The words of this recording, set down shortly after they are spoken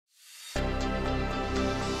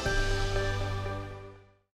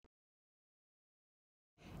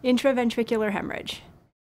Intraventricular hemorrhage.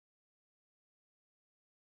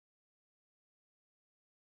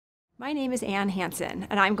 My name is Hansen,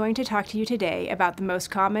 and I'm going to talk to you today about the most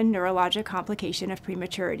common neurologic complication of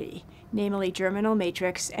prematurity, namely germinal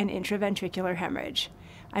matrix and intraventricular hemorrhage.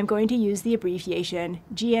 I'm going to use the abbreviation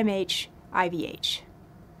GMH-IVH.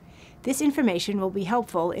 This information will be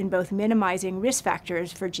helpful in both minimizing risk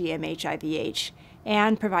factors for GMH-IVH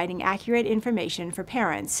and providing accurate information for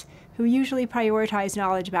parents who usually prioritize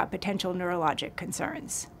knowledge about potential neurologic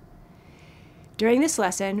concerns. During this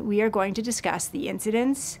lesson, we are going to discuss the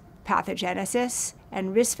incidence, pathogenesis,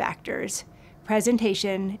 and risk factors,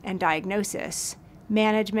 presentation and diagnosis,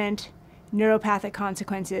 management, neuropathic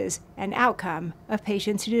consequences, and outcome of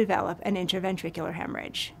patients who develop an intraventricular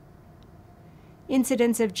hemorrhage.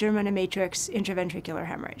 Incidence of germinal matrix intraventricular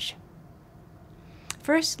hemorrhage.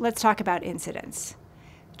 First, let's talk about incidence.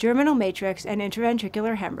 Germinal matrix and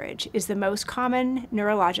intraventricular hemorrhage is the most common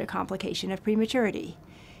neurologic complication of prematurity.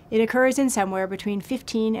 It occurs in somewhere between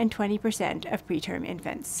 15 and 20% of preterm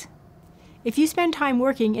infants. If you spend time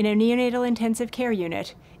working in a neonatal intensive care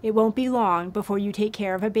unit, it won't be long before you take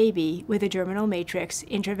care of a baby with a germinal matrix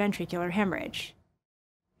intraventricular hemorrhage.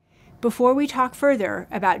 Before we talk further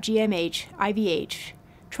about GMH-IVH,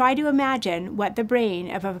 try to imagine what the brain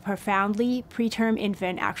of a profoundly preterm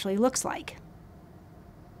infant actually looks like.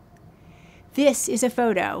 This is a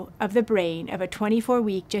photo of the brain of a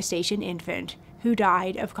 24-week gestation infant who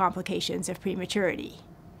died of complications of prematurity.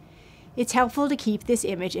 It's helpful to keep this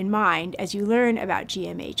image in mind as you learn about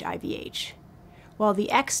GMH-IVH. While the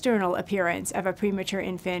external appearance of a premature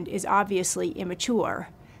infant is obviously immature,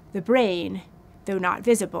 the brain, though not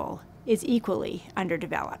visible, is equally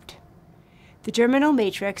underdeveloped. The germinal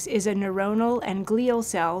matrix is a neuronal and glial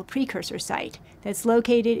cell precursor site that's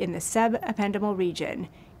located in the subependymal region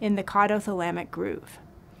in the caudothalamic groove.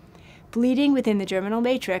 Bleeding within the germinal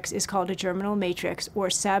matrix is called a germinal matrix or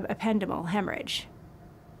subependymal hemorrhage.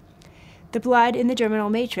 The blood in the germinal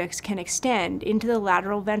matrix can extend into the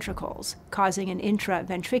lateral ventricles, causing an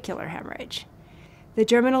intraventricular hemorrhage. The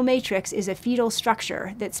germinal matrix is a fetal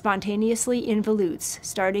structure that spontaneously involutes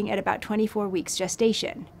starting at about 24 weeks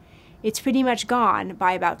gestation. It's pretty much gone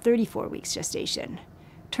by about 34 weeks gestation.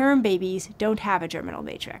 Term babies don't have a germinal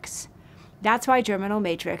matrix. That's why germinal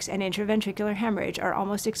matrix and intraventricular hemorrhage are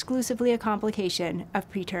almost exclusively a complication of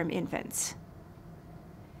preterm infants.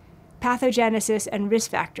 Pathogenesis and risk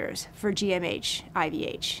factors for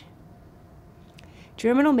GMH-IVH.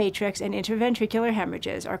 Germinal matrix and intraventricular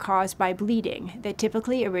hemorrhages are caused by bleeding that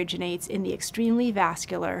typically originates in the extremely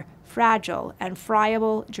vascular, fragile, and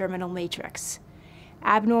friable germinal matrix.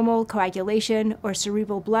 Abnormal coagulation or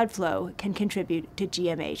cerebral blood flow can contribute to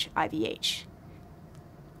GMH-IVH.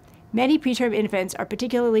 Many preterm infants are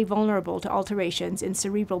particularly vulnerable to alterations in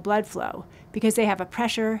cerebral blood flow because they have a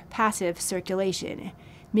pressure-passive circulation,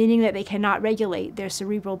 meaning that they cannot regulate their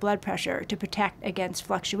cerebral blood pressure to protect against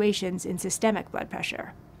fluctuations in systemic blood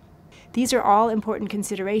pressure. These are all important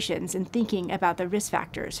considerations in thinking about the risk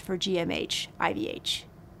factors for GMH-IVH.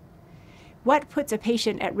 What puts a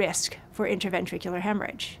patient at risk for intraventricular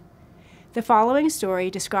hemorrhage? The following story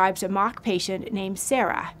describes a mock patient named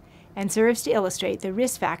Sarah and serves to illustrate the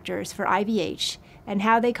risk factors for IVH and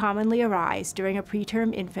how they commonly arise during a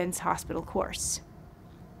preterm infant's hospital course.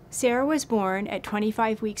 Sarah was born at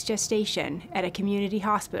 25 weeks gestation at a community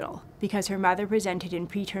hospital because her mother presented in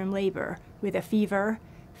preterm labor with a fever,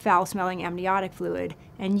 foul-smelling amniotic fluid,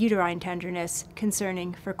 and uterine tenderness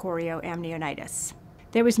concerning for chorioamnionitis.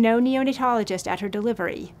 There was no neonatologist at her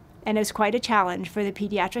delivery, and it was quite a challenge for the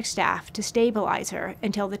pediatric staff to stabilize her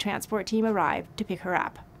until the transport team arrived to pick her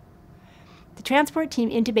up. The transport team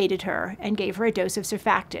intubated her and gave her a dose of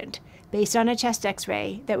surfactant based on a chest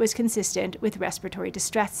X-ray that was consistent with respiratory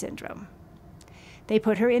distress syndrome. They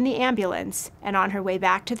put her in the ambulance, and on her way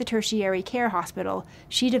back to the tertiary care hospital,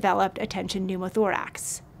 she developed a tension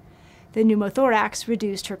pneumothorax. The pneumothorax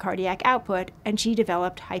reduced her cardiac output, and she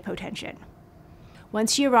developed hypotension.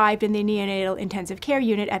 Once she arrived in the neonatal intensive care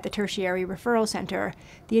unit at the tertiary referral center,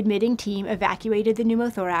 the admitting team evacuated the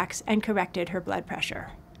pneumothorax and corrected her blood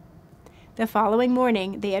pressure. The following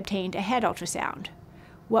morning, they obtained a head ultrasound.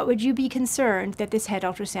 What would you be concerned that this head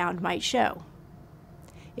ultrasound might show?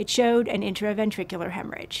 It showed an intraventricular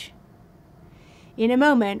hemorrhage. In a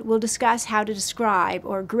moment, we'll discuss how to describe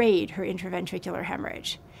or grade her intraventricular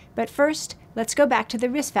hemorrhage. But first, let's go back to the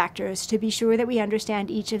risk factors to be sure that we understand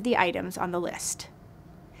each of the items on the list.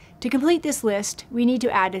 To complete this list, we need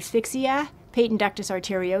to add asphyxia, patent ductus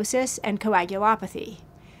arteriosus, and coagulopathy.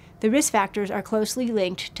 The risk factors are closely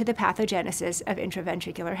linked to the pathogenesis of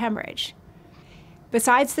intraventricular hemorrhage.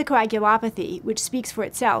 Besides the coagulopathy, which speaks for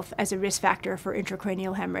itself as a risk factor for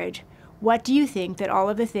intracranial hemorrhage, what do you think that all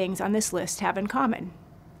of the things on this list have in common?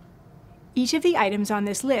 Each of the items on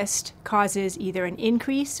this list causes either an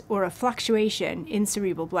increase or a fluctuation in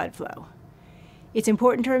cerebral blood flow. It's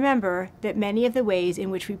important to remember that many of the ways in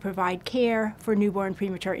which we provide care for newborn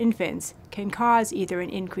premature infants can cause either an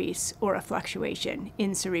increase or a fluctuation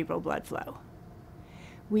in cerebral blood flow.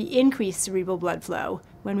 We increase cerebral blood flow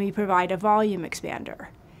when we provide a volume expander.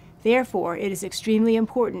 Therefore, it is extremely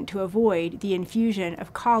important to avoid the infusion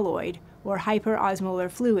of colloid or hyperosmolar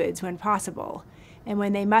fluids when possible, and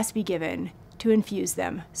when they must be given, to infuse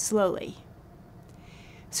them slowly.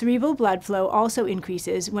 Cerebral blood flow also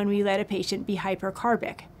increases when we let a patient be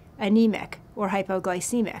hypercarbic, anemic, or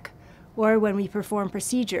hypoglycemic, or when we perform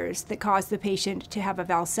procedures that cause the patient to have a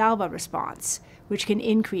Valsalva response, which can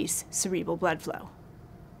increase cerebral blood flow.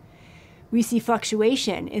 We see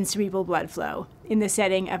fluctuation in cerebral blood flow in the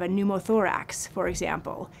setting of a pneumothorax, for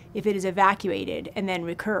example, if it is evacuated and then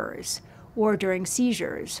recurs, or during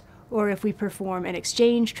seizures, or if we perform an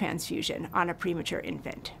exchange transfusion on a premature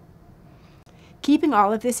infant. Keeping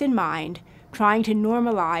all of this in mind, trying to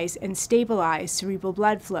normalize and stabilize cerebral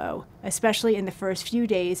blood flow, especially in the first few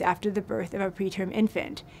days after the birth of a preterm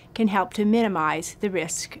infant, can help to minimize the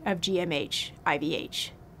risk of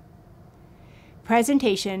GMH-IVH.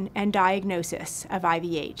 Presentation and diagnosis of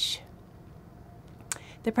IVH.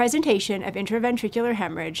 The presentation of intraventricular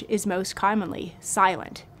hemorrhage is most commonly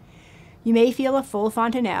silent. You may feel a full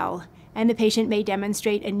fontanelle, and the patient may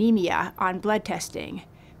demonstrate anemia on blood testing,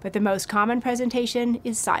 but the most common presentation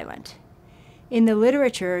is silent. In the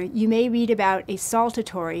literature, you may read about a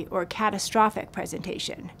saltatory or catastrophic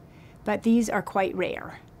presentation, but these are quite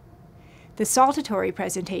rare. The saltatory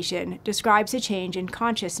presentation describes a change in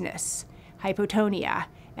consciousness, hypotonia,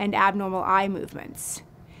 and abnormal eye movements.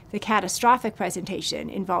 The catastrophic presentation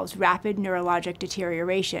involves rapid neurologic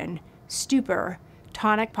deterioration, stupor,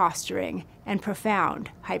 tonic posturing, and profound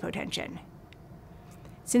hypotension.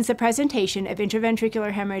 Since the presentation of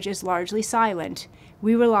intraventricular hemorrhage is largely silent,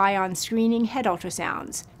 we rely on screening head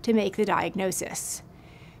ultrasounds to make the diagnosis.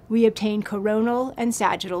 We obtain coronal and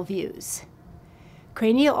sagittal views.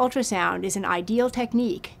 Cranial ultrasound is an ideal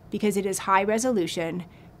technique because it is high resolution,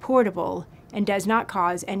 portable, and does not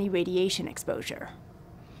cause any radiation exposure.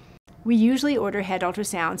 We usually order head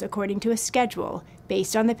ultrasounds according to a schedule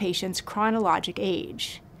based on the patient's chronologic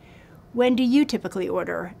age. When do you typically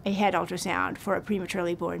order a head ultrasound for a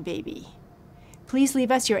prematurely born baby? Please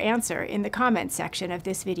leave us your answer in the comments section of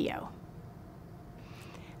this video.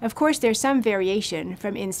 Of course, there's some variation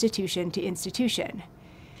from institution to institution,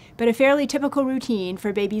 but a fairly typical routine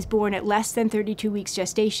for babies born at less than 32 weeks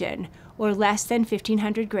gestation or less than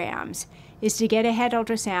 1,500 grams is to get a head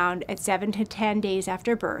ultrasound at 7 to 10 days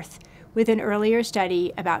after birth, with an earlier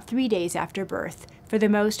study about 3 days after birth for the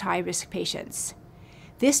most high-risk patients.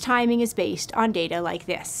 This timing is based on data like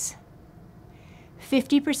this.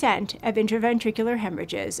 50% of intraventricular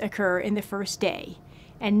hemorrhages occur in the first day,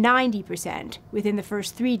 and 90% within the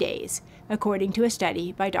first 3 days, according to a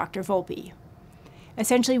study by Dr. Volpe.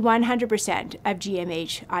 Essentially 100% of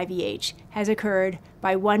GMH-IVH has occurred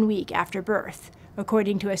by 1 week after birth,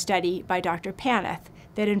 according to a study by Dr. Paneth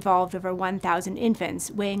that involved over 1,000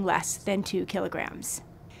 infants weighing less than 2 kilograms.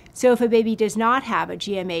 So if a baby does not have a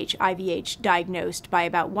GMH-IVH diagnosed by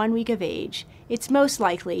about 1 week of age, it's most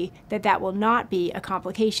likely that that will not be a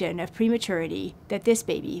complication of prematurity that this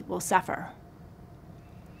baby will suffer.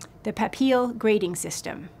 The Papille grading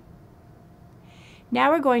system.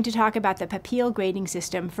 Now we're going to talk about the Papille grading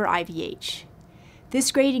system for IVH.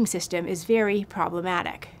 This grading system is very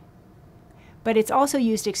problematic, but it's also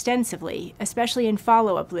used extensively, especially in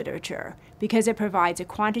follow-up literature, because it provides a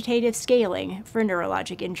quantitative scaling for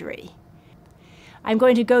neurologic injury. I'm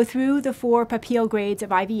going to go through the 4 Papille grades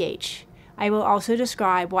of IVH. I will also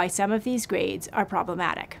describe why some of these grades are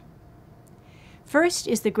problematic. First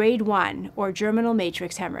is the grade 1, or germinal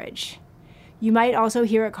matrix hemorrhage. You might also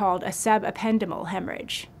hear it called a subependymal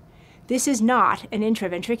hemorrhage. This is not an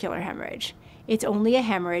intraventricular hemorrhage. It's only a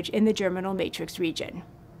hemorrhage in the germinal matrix region.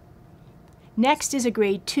 Next is a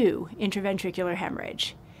grade 2 intraventricular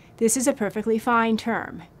hemorrhage. This is a perfectly fine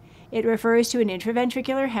term. It refers to an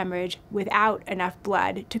intraventricular hemorrhage without enough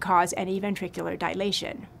blood to cause any ventricular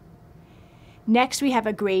dilation. Next, we have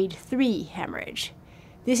a grade 3 hemorrhage.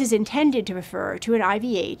 This is intended to refer to an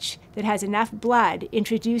IVH that has enough blood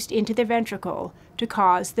introduced into the ventricle to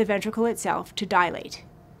cause the ventricle itself to dilate.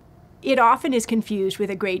 It often is confused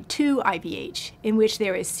with a grade 2 IVH, in which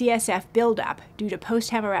there is CSF buildup due to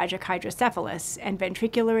post-hemorrhagic hydrocephalus and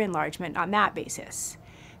ventricular enlargement on that basis.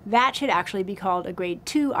 that should actually be called a grade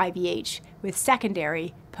 2 IVH with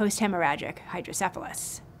secondary post-hemorrhagic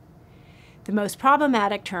hydrocephalus. The most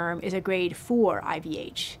problematic term is a grade 4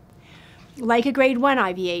 IVH. Like a grade 1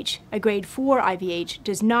 IVH, a grade 4 IVH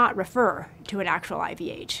does not refer to an actual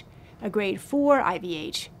IVH. A grade 4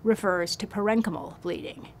 IVH refers to parenchymal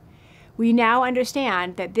bleeding. We now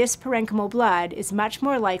understand that this parenchymal blood is much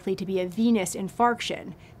more likely to be a venous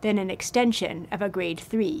infarction than an extension of a grade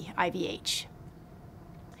 3 IVH.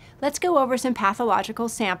 Let's go over some pathological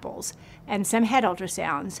samples and some head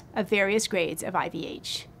ultrasounds of various grades of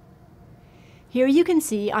IVH. Here you can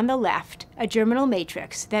see on the left a germinal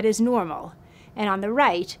matrix that is normal, and on the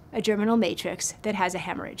right a germinal matrix that has a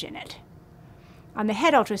hemorrhage in it. On the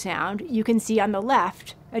head ultrasound, you can see on the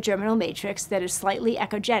left a germinal matrix that is slightly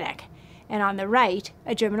echogenic, and on the right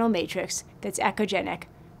a germinal matrix that's echogenic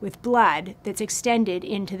with blood that's extended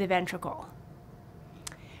into the ventricle.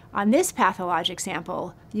 On this pathologic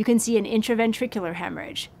sample, you can see an intraventricular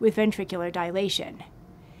hemorrhage with ventricular dilation.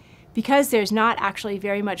 Because there's not actually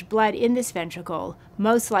very much blood in this ventricle,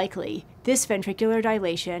 most likely this ventricular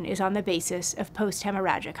dilation is on the basis of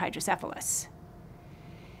post-hemorrhagic hydrocephalus.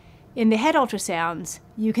 In the head ultrasounds,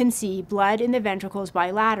 you can see blood in the ventricles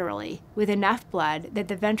bilaterally with enough blood that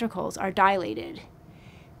the ventricles are dilated.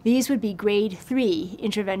 These would be grade 3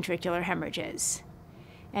 intraventricular hemorrhages.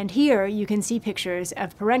 And here you can see pictures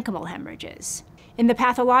of parenchymal hemorrhages. In the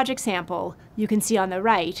pathologic sample, you can see on the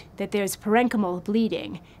right that there's parenchymal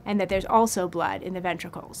bleeding and that there's also blood in the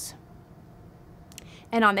ventricles.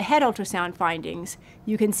 And on the head ultrasound findings,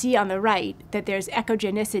 you can see on the right that there's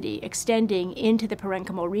echogenicity extending into the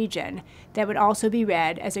parenchymal region that would also be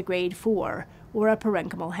read as a grade 4 or a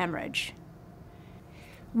parenchymal hemorrhage.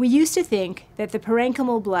 We used to think that the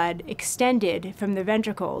parenchymal blood extended from the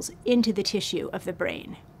ventricles into the tissue of the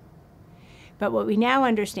brain. But what we now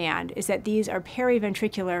understand is that these are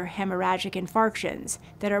periventricular hemorrhagic infarctions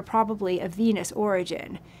that are probably of venous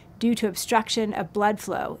origin due to obstruction of blood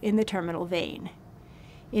flow in the terminal vein.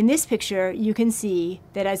 In this picture, you can see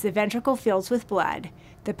that as the ventricle fills with blood,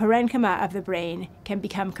 the parenchyma of the brain can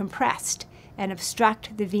become compressed and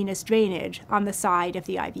obstruct the venous drainage on the side of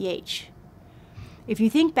the IVH. If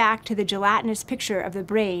you think back to the gelatinous picture of the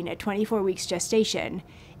brain at 24 weeks gestation,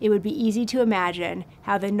 it would be easy to imagine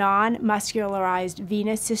how the non-muscularized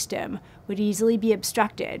venous system would easily be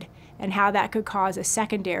obstructed and how that could cause a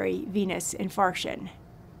secondary venous infarction.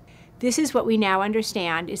 This is what we now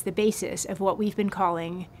understand is the basis of what we've been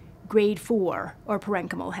calling grade 4 or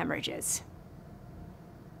parenchymal hemorrhages.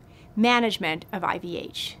 Management of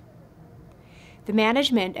IVH. The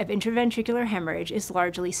management of intraventricular hemorrhage is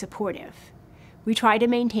largely supportive. We try to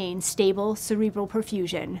maintain stable cerebral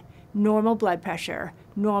perfusion, normal blood pressure,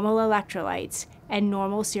 normal electrolytes, and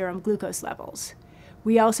normal serum glucose levels.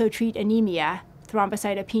 We also treat anemia,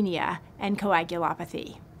 thrombocytopenia, and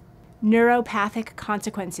coagulopathy. Neuropathic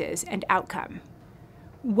consequences and outcome.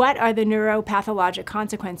 What are the neuropathologic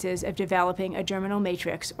consequences of developing a germinal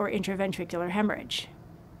matrix or intraventricular hemorrhage?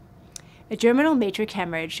 A germinal matrix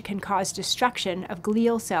hemorrhage can cause destruction of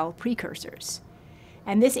glial cell precursors,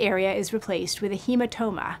 and this area is replaced with a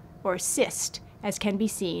hematoma or cyst, as can be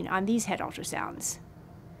seen on these head ultrasounds.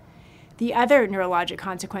 The other neurologic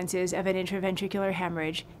consequences of an intraventricular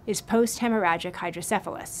hemorrhage is post-hemorrhagic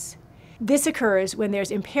hydrocephalus. This occurs when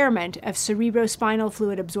there's impairment of cerebrospinal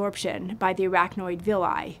fluid absorption by the arachnoid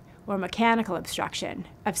villi, or mechanical obstruction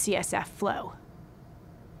of CSF flow.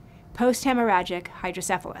 Post-hemorrhagic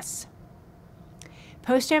hydrocephalus.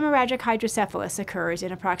 Post-hemorrhagic hydrocephalus occurs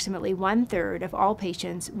in approximately 1/3 of all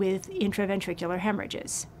patients with intraventricular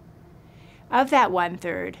hemorrhages. Of that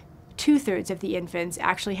 1/3, 2/3 of the infants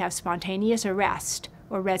actually have spontaneous arrest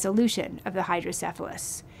or resolution of the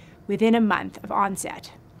hydrocephalus within a month of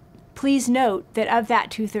onset. Please note that of that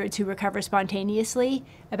 2/3 who recover spontaneously,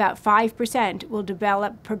 about 5% will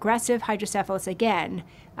develop progressive hydrocephalus again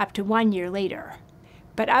up to 1 year later.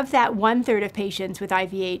 But of that 1/3 of patients with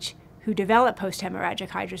IVH who develop post-hemorrhagic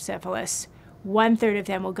hydrocephalus, 1/3 of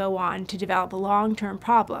them will go on to develop long-term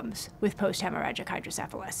problems with post-hemorrhagic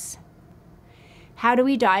hydrocephalus. How do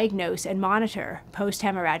we diagnose and monitor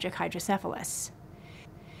post-hemorrhagic hydrocephalus?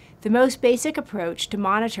 The most basic approach to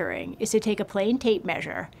monitoring is to take a plain tape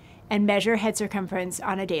measure and measure head circumference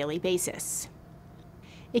on a daily basis.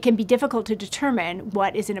 It can be difficult to determine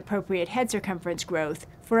what is an appropriate head circumference growth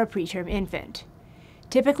for a preterm infant.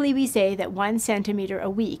 Typically, we say that 1 centimeter a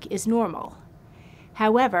week is normal.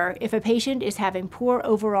 However, if a patient is having poor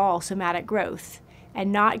overall somatic growth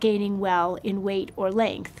and not gaining well in weight or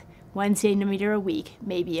length, 1 centimeter a week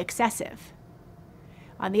may be excessive.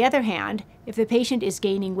 On the other hand, if the patient is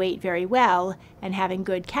gaining weight very well and having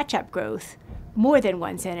good catch-up growth, more than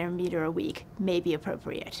 1 centimeter a week may be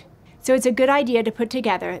appropriate. So it's a good idea to put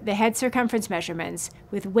together the head circumference measurements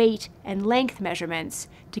with weight and length measurements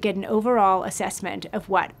to get an overall assessment of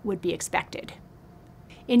what would be expected.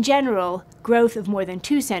 In general, growth of more than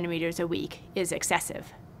 2 centimeters a week is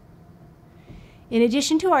excessive. In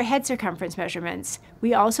addition to our head circumference measurements,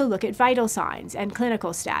 we also look at vital signs and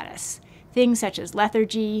clinical status, things such as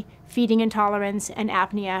lethargy, feeding intolerance, and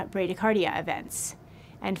apnea bradycardia events.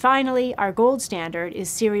 And finally, our gold standard is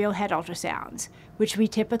serial head ultrasounds, which we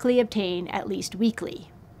typically obtain at least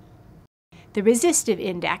weekly. The resistive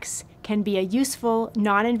index can be a useful,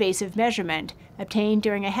 non-invasive measurement obtained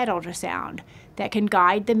during a head ultrasound that can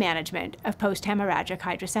guide the management of post-hemorrhagic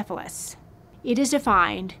hydrocephalus. It is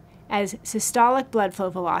defined as systolic blood flow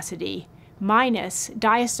velocity minus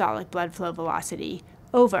diastolic blood flow velocity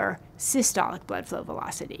over systolic blood flow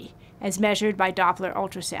velocity, as measured by Doppler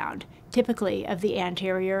ultrasound, typically of the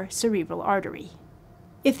anterior cerebral artery.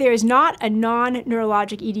 If there is not a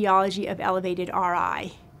non-neurologic etiology of elevated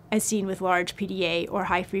RI, as seen with large PDA or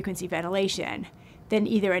high-frequency ventilation, then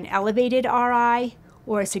either an elevated RI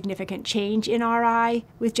or a significant change in RI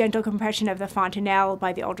with gentle compression of the fontanelle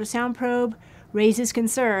by the ultrasound probe raises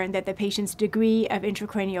concern that the patient's degree of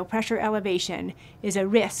intracranial pressure elevation is a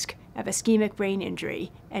risk of ischemic brain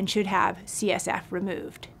injury and should have CSF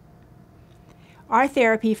removed. Our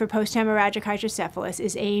therapy for post-hemorrhagic hydrocephalus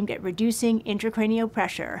is aimed at reducing intracranial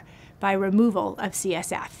pressure by removal of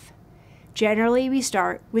CSF. Generally, we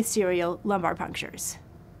start with serial lumbar punctures.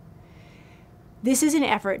 This is an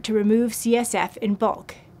effort to remove CSF in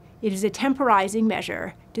bulk. It is a temporizing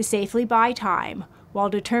measure to safely buy time while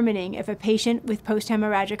determining if a patient with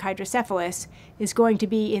post-hemorrhagic hydrocephalus is going to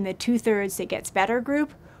be in the 2/3 that gets better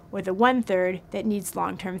group or the 1/3 that needs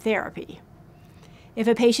long-term therapy. If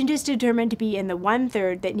a patient is determined to be in the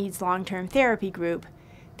 1/3 that needs long-term therapy group,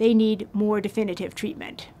 they need more definitive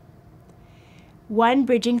treatment. One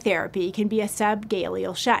bridging therapy can be a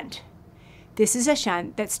subgaleal shunt. This is a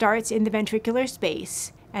shunt that starts in the ventricular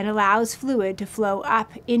space and allows fluid to flow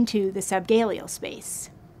up into the subgaleal space.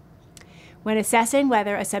 When assessing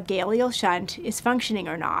whether a subgaleal shunt is functioning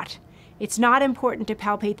or not, it's not important to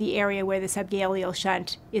palpate the area where the subgaleal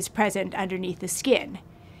shunt is present underneath the skin.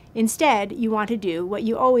 Instead, you want to do what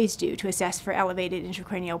you always do to assess for elevated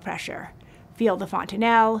intracranial pressure. Feel the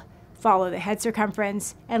fontanelle, follow the head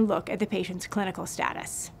circumference, and look at the patient's clinical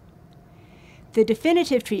status. The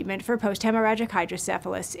definitive treatment for post-hemorrhagic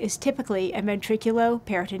hydrocephalus is typically a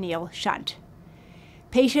ventriculoperitoneal shunt.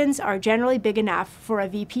 Patients are generally big enough for a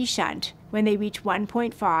VP shunt when they reach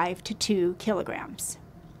 1.5 to 2 kilograms.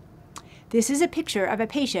 This is a picture of a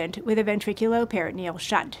patient with a ventriculoperitoneal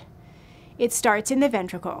shunt. It starts in the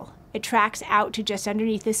ventricle. It tracks out to just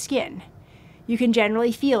underneath the skin. You can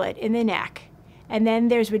generally feel it in the neck, and then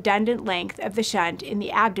there's redundant length of the shunt in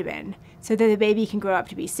the abdomen so that the baby can grow up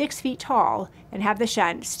to be 6 feet tall and have the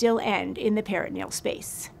shunt still end in the peritoneal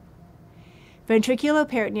space.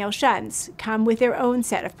 Ventriculoperitoneal shunts come with their own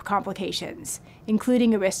set of complications,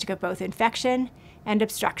 including a risk of both infection and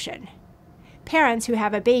obstruction. Parents who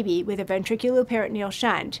have a baby with a ventriculoperitoneal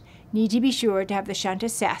shunt need to be sure to have the shunt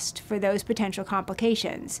assessed for those potential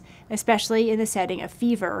complications, especially in the setting of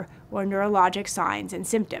fever or neurologic signs and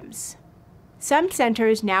symptoms. Some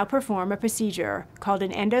centers now perform a procedure called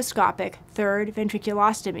an endoscopic third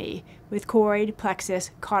ventriculostomy with choroid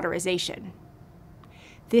plexus cauterization.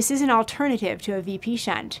 This is an alternative to a VP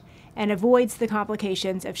shunt and avoids the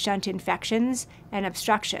complications of shunt infections and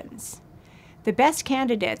obstructions. The best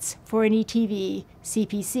candidates for an ETV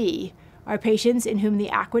CPC are patients in whom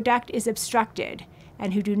the aqueduct is obstructed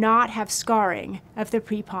and who do not have scarring of the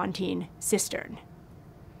prepontine cistern.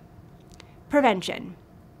 Prevention.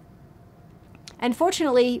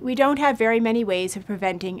 Unfortunately, we don't have very many ways of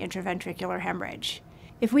preventing intraventricular hemorrhage.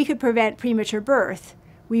 If we could prevent premature birth,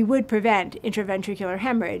 we would prevent intraventricular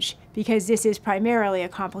hemorrhage because this is primarily a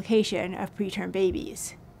complication of preterm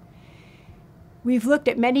babies. We've looked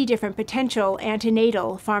at many different potential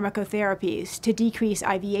antenatal pharmacotherapies to decrease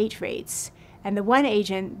IVH rates, and the one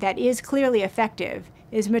agent that is clearly effective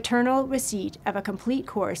is maternal receipt of a complete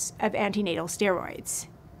course of antenatal steroids.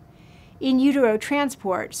 In utero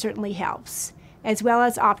transport certainly helps, as well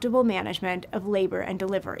as optimal management of labor and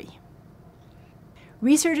delivery.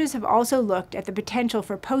 Researchers have also looked at the potential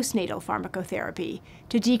for postnatal pharmacotherapy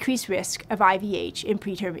to decrease risk of IVH in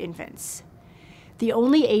preterm infants. The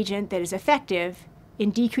only agent that is effective in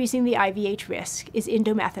decreasing the IVH risk is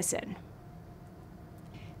indomethacin.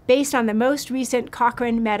 Based on the most recent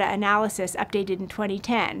Cochrane meta-analysis updated in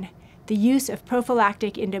 2010, the use of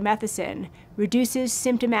prophylactic indomethacin reduces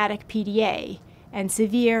symptomatic PDA and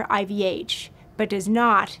severe IVH, but does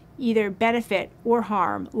not either benefit or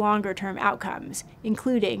harm longer-term outcomes,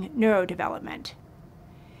 including neurodevelopment.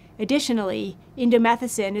 Additionally,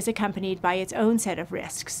 indomethacin is accompanied by its own set of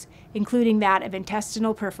risks, including that of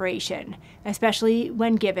intestinal perforation, especially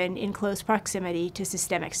when given in close proximity to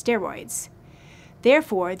systemic steroids.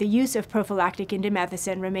 Therefore, the use of prophylactic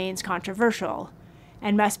indomethacin remains controversial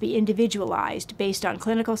and must be individualized based on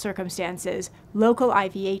clinical circumstances, local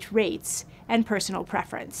IVH rates, and personal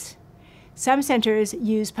preference. Some centers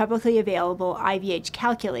use publicly available IVH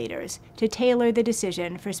calculators to tailor the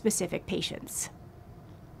decision for specific patients.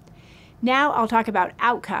 Now I'll talk about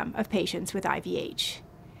outcome of patients with IVH.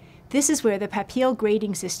 This is where the Papille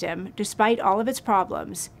grading system, despite all of its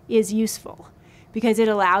problems, is useful, because it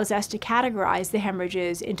allows us to categorize the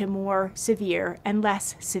hemorrhages into more severe and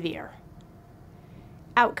less severe.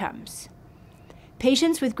 Outcomes.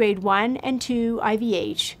 Patients with grade 1 and 2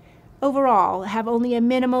 IVH overall have only a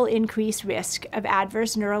minimal increased risk of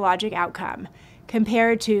adverse neurologic outcome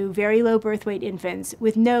compared to very low birth weight infants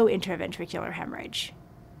with no intraventricular hemorrhage.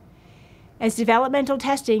 As developmental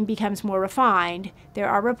testing becomes more refined, there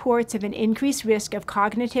are reports of an increased risk of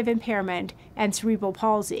cognitive impairment and cerebral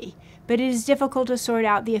palsy, but it is difficult to sort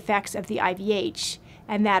out the effects of the IVH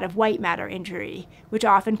and that of white matter injury, which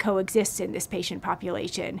often coexists in this patient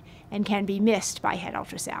population and can be missed by head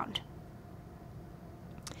ultrasound.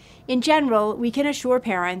 In general, we can assure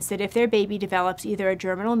parents that if their baby develops either a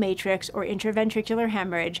germinal matrix or intraventricular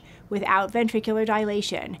hemorrhage without ventricular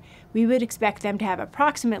dilation, we would expect them to have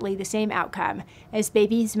approximately the same outcome as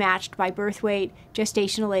babies matched by birth weight,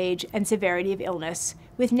 gestational age, and severity of illness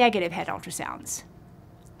with negative head ultrasounds.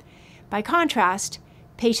 By contrast,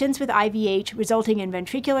 patients with IVH resulting in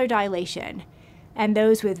ventricular dilation and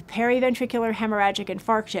those with periventricular hemorrhagic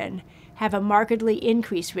infarction have a markedly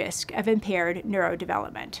increased risk of impaired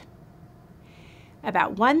neurodevelopment.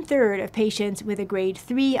 About 1/3 of patients with a grade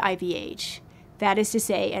 3 IVH, that is to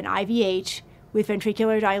say an IVH with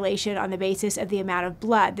ventricular dilation on the basis of the amount of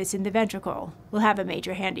blood that's in the ventricle, will have a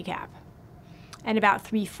major handicap. And about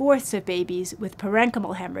 3/4 of babies with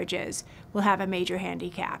parenchymal hemorrhages will have a major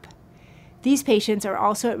handicap. These patients are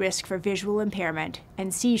also at risk for visual impairment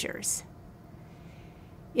and seizures.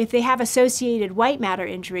 If they have associated white matter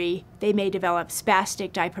injury, they may develop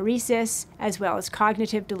spastic diparesis as well as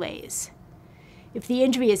cognitive delays. If the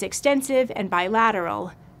injury is extensive and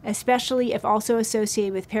bilateral, especially if also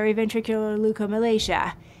associated with periventricular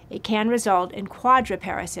leukomalacia, it can result in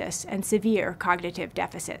quadriparesis and severe cognitive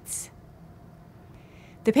deficits.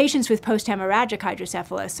 The patients with post-hemorrhagic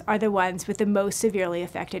hydrocephalus are the ones with the most severely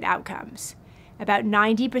affected outcomes. About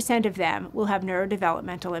 90% of them will have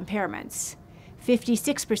neurodevelopmental impairments.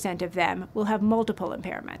 56% of them will have multiple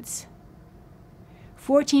impairments.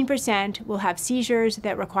 14% will have seizures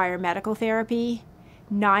that require medical therapy,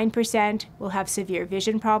 9% will have severe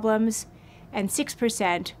vision problems, and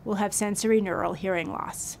 6% will have sensory neural hearing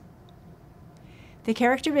loss. The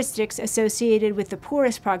characteristics associated with the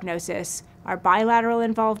poorest prognosis are bilateral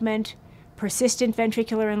involvement, persistent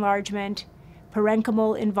ventricular enlargement,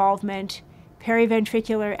 parenchymal involvement,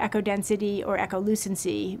 periventricular echodensity or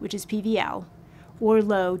echolucency, which is PVL, or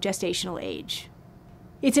low gestational age.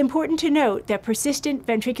 It's important to note that persistent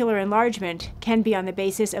ventricular enlargement can be on the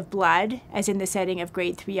basis of blood, as in the setting of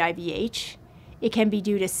grade 3 IVH. It can be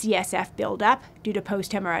due to CSF buildup due to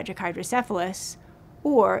post-hemorrhagic hydrocephalus,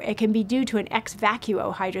 or it can be due to an ex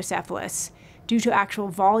vacuo hydrocephalus due to actual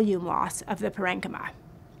volume loss of the parenchyma.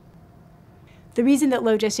 The reason that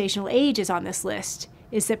low gestational age is on this list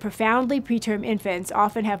is that profoundly preterm infants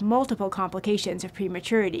often have multiple complications of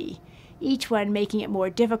prematurity, each one making it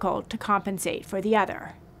more difficult to compensate for the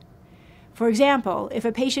other. For example, if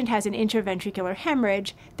a patient has an intraventricular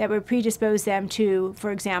hemorrhage that would predispose them to,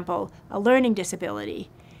 for example, a learning disability,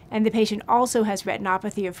 and the patient also has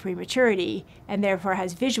retinopathy of prematurity and therefore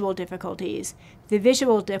has visual difficulties, the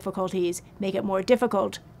visual difficulties make it more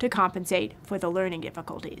difficult to compensate for the learning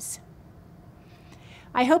difficulties.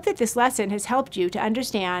 I hope that this lesson has helped you to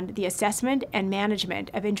understand the assessment and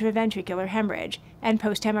management of intraventricular hemorrhage and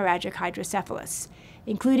post-hemorrhagic hydrocephalus,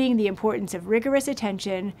 including the importance of rigorous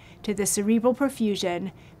attention to the cerebral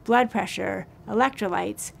perfusion, blood pressure,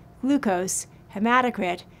 electrolytes, glucose,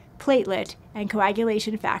 hematocrit, platelet, and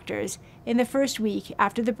coagulation factors in the first week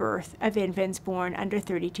after the birth of infants born under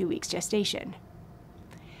 32 weeks gestation.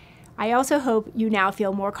 I also hope you now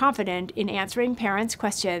feel more confident in answering parents'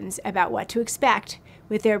 questions about what to expect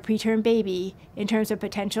with their preterm baby in terms of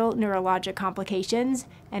potential neurologic complications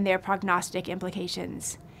and their prognostic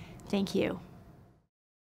implications. Thank you.